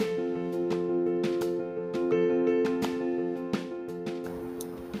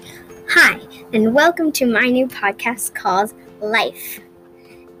Hi, and welcome to my new podcast called Life.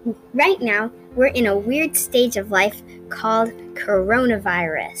 Right now, we're in a weird stage of life called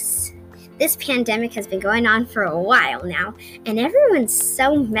coronavirus. This pandemic has been going on for a while now, and everyone's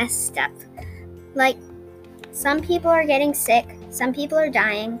so messed up. Like, some people are getting sick, some people are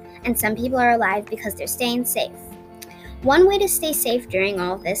dying, and some people are alive because they're staying safe. One way to stay safe during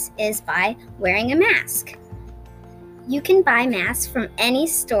all of this is by wearing a mask. You can buy masks from any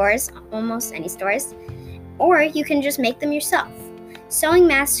stores, almost any stores, or you can just make them yourself. Sewing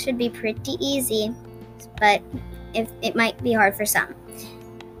masks should be pretty easy, but it might be hard for some.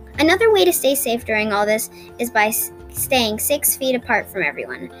 Another way to stay safe during all this is by staying 6 feet apart from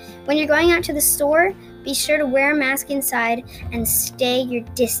everyone. When you're going out to the store, be sure to wear a mask inside and stay your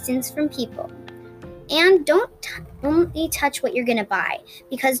distance from people. And don't only touch what you're going to buy,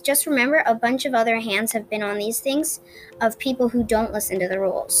 because just remember, a bunch of other hands have been on these things of people who don't listen to the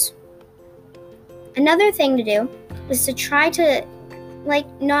rules. Another thing to do is to try to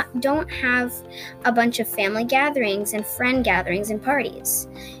don't have a bunch of family gatherings and friend gatherings and parties.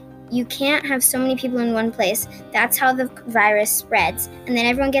 You can't have so many people in one place. That's how the virus spreads, and then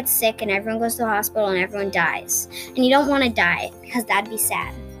everyone gets sick and everyone goes to the hospital and everyone dies. And you don't want to die, because that'd be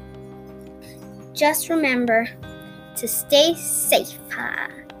sad. Just remember to stay safe.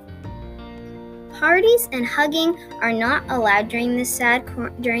 Parties and hugging are not allowed during this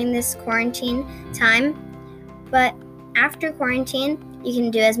quarantine time, but after quarantine, you can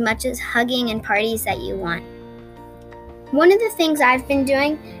do as much as hugging and parties that you want. One of the things I've been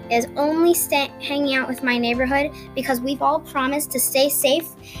doing is only hanging out with my neighborhood, because we've all promised to stay safe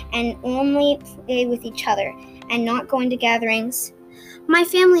and only play with each other and not go into gatherings. My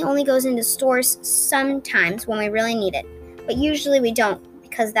family only goes into stores sometimes when we really need it, but usually we don't,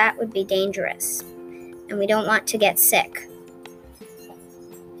 because that would be dangerous, and we don't want to get sick.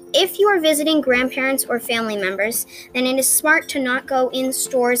 If you are visiting grandparents or family members, then it is smart to not go in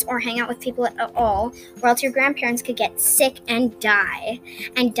stores or hang out with people at all, or else your grandparents could get sick and die,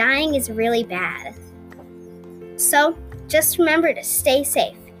 and dying is really bad. So, just remember to stay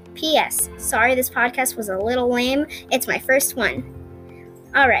safe. P.S. Sorry this podcast was a little lame. It's my first one.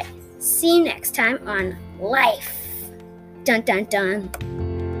 Alright, see you next time on Life. Dun dun dun.